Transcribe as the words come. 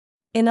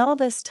In all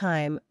this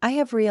time, I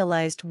have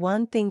realized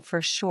one thing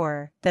for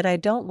sure, that I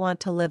don't want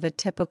to live a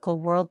typical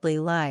worldly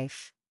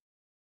life.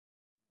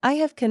 I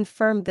have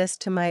confirmed this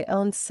to my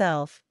own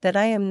self, that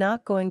I am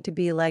not going to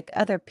be like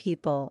other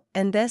people,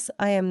 and this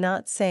I am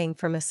not saying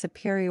from a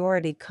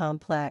superiority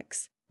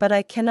complex, but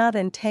I cannot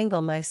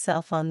entangle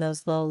myself on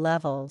those low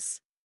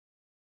levels.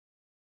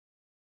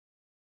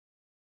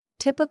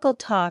 Typical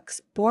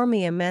talks bore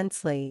me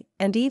immensely,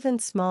 and even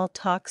small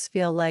talks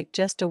feel like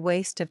just a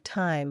waste of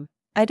time.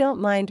 I don't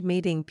mind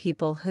meeting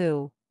people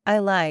who I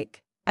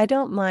like. I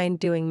don't mind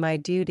doing my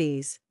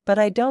duties, but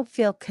I don't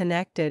feel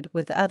connected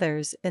with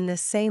others in the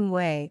same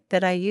way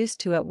that I used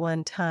to at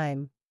one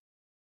time.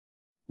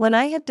 When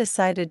I had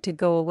decided to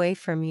go away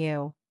from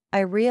you, I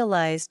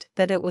realized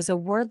that it was a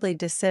worldly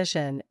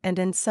decision, and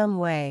in some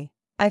way,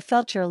 I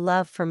felt your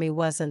love for me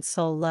wasn't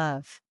soul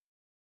love.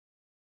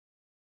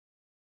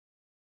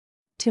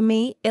 To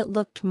me, it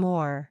looked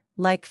more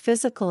like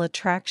physical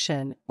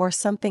attraction or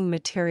something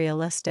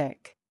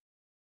materialistic.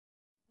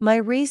 My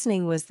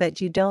reasoning was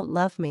that you don't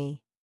love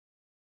me.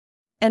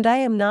 And I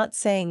am not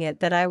saying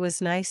it that I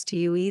was nice to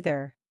you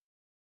either.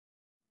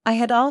 I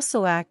had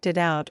also acted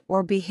out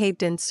or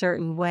behaved in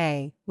certain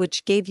way,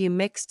 which gave you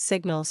mixed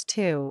signals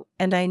too,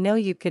 and I know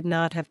you could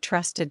not have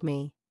trusted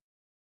me.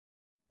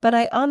 But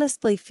I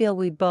honestly feel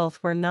we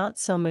both were not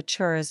so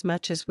mature as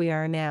much as we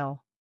are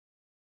now.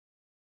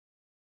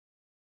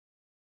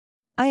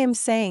 I am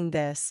saying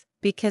this,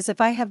 because if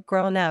I have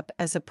grown up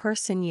as a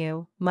person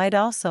you might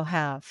also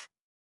have.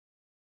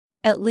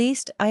 At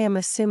least I am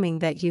assuming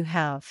that you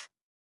have.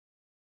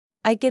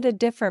 I get a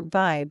different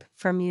vibe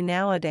from you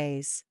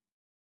nowadays.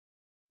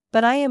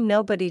 But I am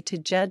nobody to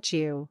judge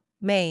you.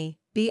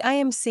 Maybe I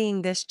am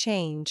seeing this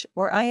change,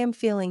 or I am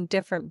feeling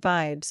different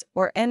vibes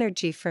or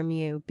energy from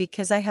you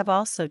because I have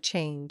also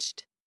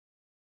changed.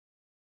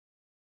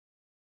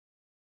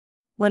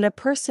 When a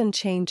person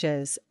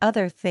changes,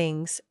 other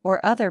things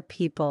or other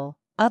people,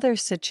 other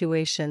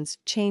situations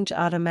change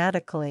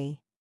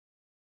automatically.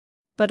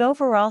 But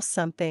overall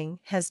something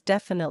has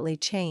definitely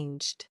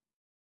changed.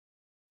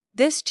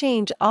 This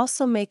change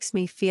also makes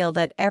me feel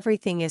that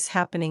everything is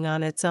happening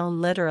on its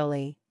own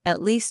literally,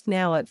 at least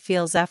now it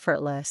feels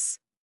effortless.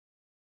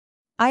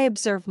 I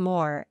observe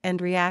more and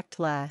react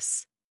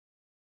less.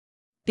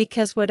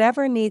 Because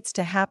whatever needs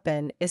to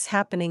happen is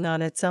happening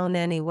on its own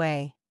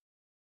anyway.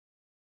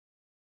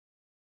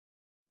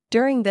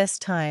 During this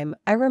time,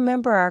 I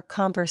remember our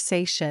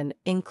conversation,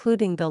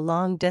 including the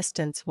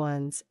long-distance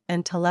ones,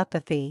 and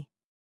telepathy.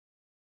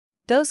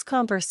 Those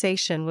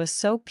conversation was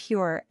so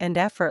pure and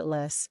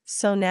effortless,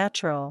 so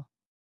natural.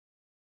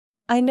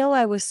 I know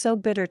I was so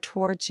bitter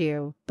towards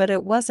you, but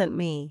it wasn't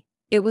me,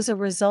 it was a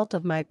result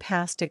of my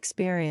past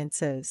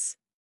experiences.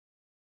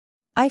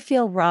 I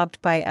feel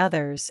robbed by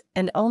others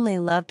and only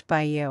loved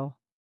by you.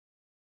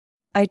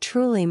 I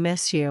truly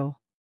miss you.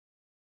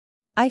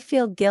 I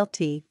feel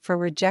guilty for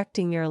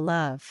rejecting your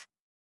love.